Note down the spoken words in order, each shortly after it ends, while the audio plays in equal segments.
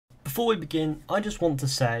Before we begin, I just want to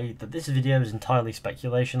say that this video is entirely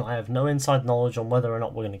speculation. I have no inside knowledge on whether or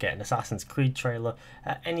not we're going to get an Assassin's Creed trailer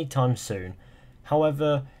at any time soon.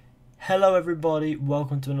 However, hello everybody,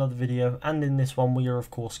 welcome to another video, and in this one we are of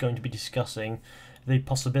course going to be discussing the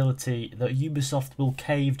possibility that Ubisoft will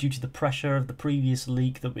cave due to the pressure of the previous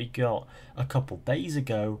leak that we got a couple days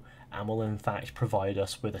ago, and will in fact provide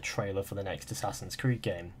us with a trailer for the next Assassin's Creed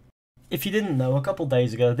game. If you didn't know, a couple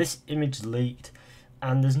days ago this image leaked,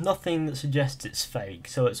 and there's nothing that suggests it's fake,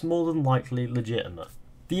 so it's more than likely legitimate.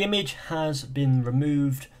 The image has been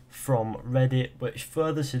removed from Reddit, which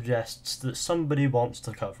further suggests that somebody wants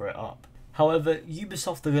to cover it up. However,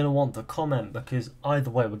 Ubisoft are going to want to comment, because either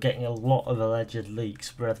way we're getting a lot of alleged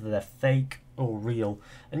leaks, whether they're fake or real,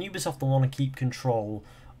 and Ubisoft will want to keep control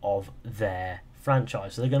of their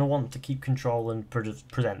franchise, so they're going to want to keep control and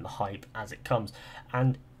present the hype as it comes.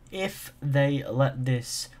 And if they let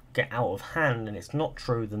this get out of hand and it's not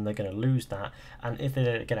true, then they're going to lose that, and if they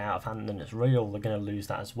let it get out of hand and it's real, they're going to lose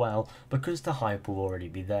that as well, because the hype will already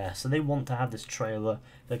be there. So they want to have this trailer,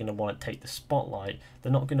 they're going to want to take the spotlight,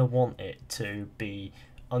 they're not going to want it to be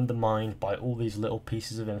undermined by all these little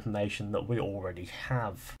pieces of information that we already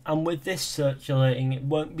have. And with this circulating, it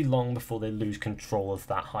won't be long before they lose control of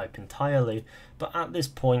that hype entirely, but at this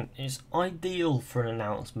point it's ideal for an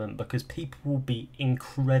announcement because people will be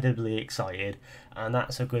incredibly excited, and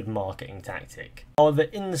that's a good marketing tactic. However,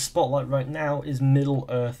 in the spotlight right now is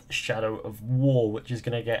Middle-earth: Shadow of War, which is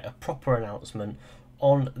going to get a proper announcement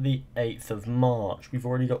on the 8th of March. We've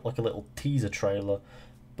already got like a little teaser trailer,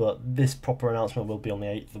 but this proper announcement will be on the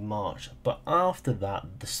 8th of March. But after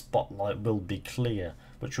that, the spotlight will be clear,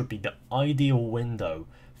 which would be the ideal window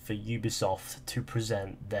for Ubisoft to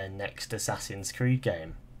present their next Assassin's Creed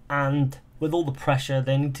game. And with all the pressure,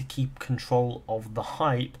 they need to keep control of the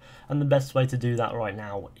hype, and the best way to do that right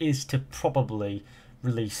now is to probably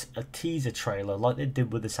release a teaser trailer like they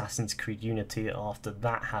did with Assassin's Creed Unity after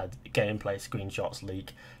that had gameplay screenshots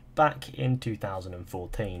leak back in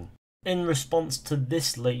 2014. In response to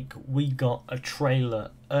this leak, we got a trailer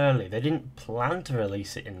early. They didn't plan to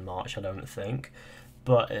release it in March, I don't think,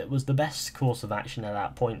 but it was the best course of action at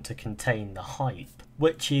that point to contain the hype,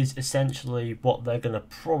 which is essentially what they're going to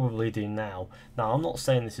probably do now. Now, I'm not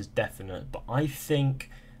saying this is definite, but I think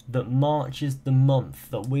that March is the month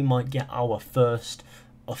that we might get our first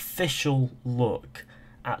official look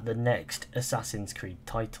at the next Assassin's Creed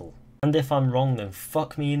title. And if I'm wrong, then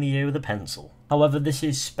fuck me in the ear with a pencil. However, this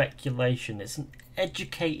is speculation. It's an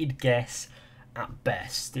educated guess at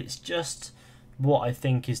best. It's just what I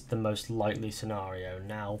think is the most likely scenario.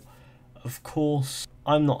 Now, of course,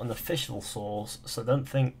 I'm not an official source, so don't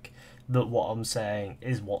think that what I'm saying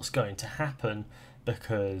is what's going to happen,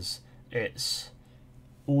 because it's,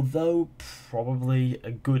 although probably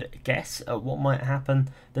a good guess at what might happen,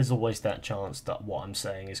 there's always that chance that what I'm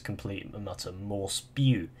saying is complete and utter more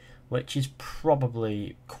spew, which is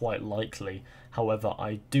probably quite likely. However,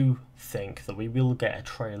 I do think that we will get a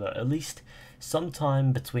trailer at least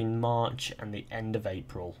sometime between March and the end of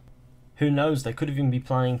April. Who knows, they could even be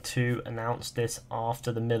planning to announce this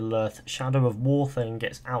after the Middle-earth Shadow of War thing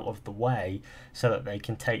gets out of the way, so that they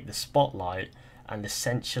can take the spotlight and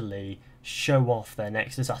essentially show off their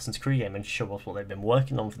next Assassin's Creed game and show us what they've been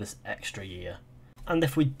working on for this extra year. And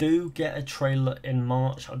if we do get a trailer in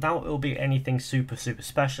March, I doubt it'll be anything super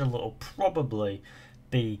special. It'll probably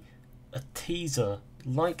be a teaser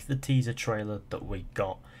like the teaser trailer that we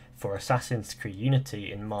got for Assassin's Creed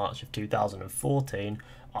Unity in March of 2014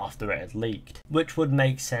 after it had leaked, which would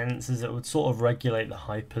make sense as it would sort of regulate the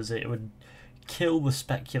hype, as it would kill the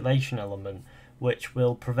speculation element, which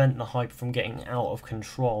will prevent the hype from getting out of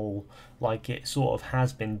control like it sort of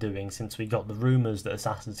has been doing since we got the rumours that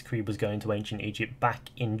Assassin's Creed was going to ancient Egypt back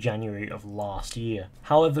in January of last year.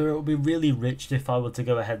 However, it would be really rich if I were to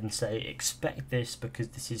go ahead and say expect this, because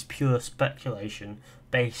this is pure speculation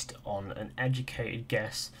based on an educated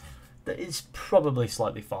guess that is probably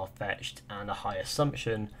slightly far-fetched and a high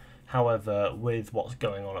assumption. However, with what's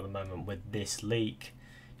going on at the moment with this leak,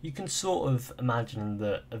 you can sort of imagine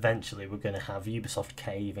that eventually we're going to have Ubisoft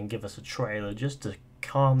cave and give us a trailer just to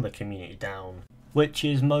calm the community down, which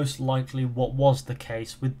is most likely what was the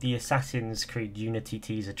case with the Assassin's Creed Unity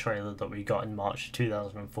teaser trailer that we got in March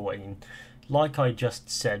 2014, like I just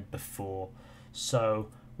said before. So,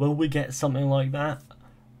 will we get something like that?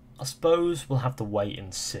 I suppose we'll have to wait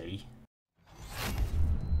and see.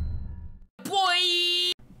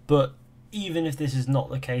 Boy! But even if this is not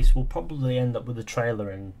the case, we'll probably end up with a trailer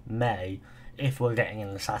in May if we're getting an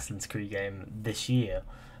Assassin's Creed game this year.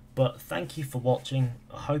 But thank you for watching,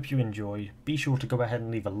 I hope you enjoyed. Be sure to go ahead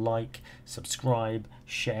and leave a like, subscribe,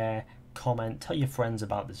 share, comment, tell your friends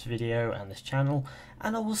about this video and this channel,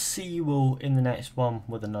 and I will see you all in the next one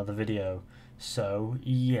with another video. So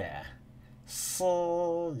yeah.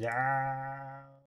 So yeah.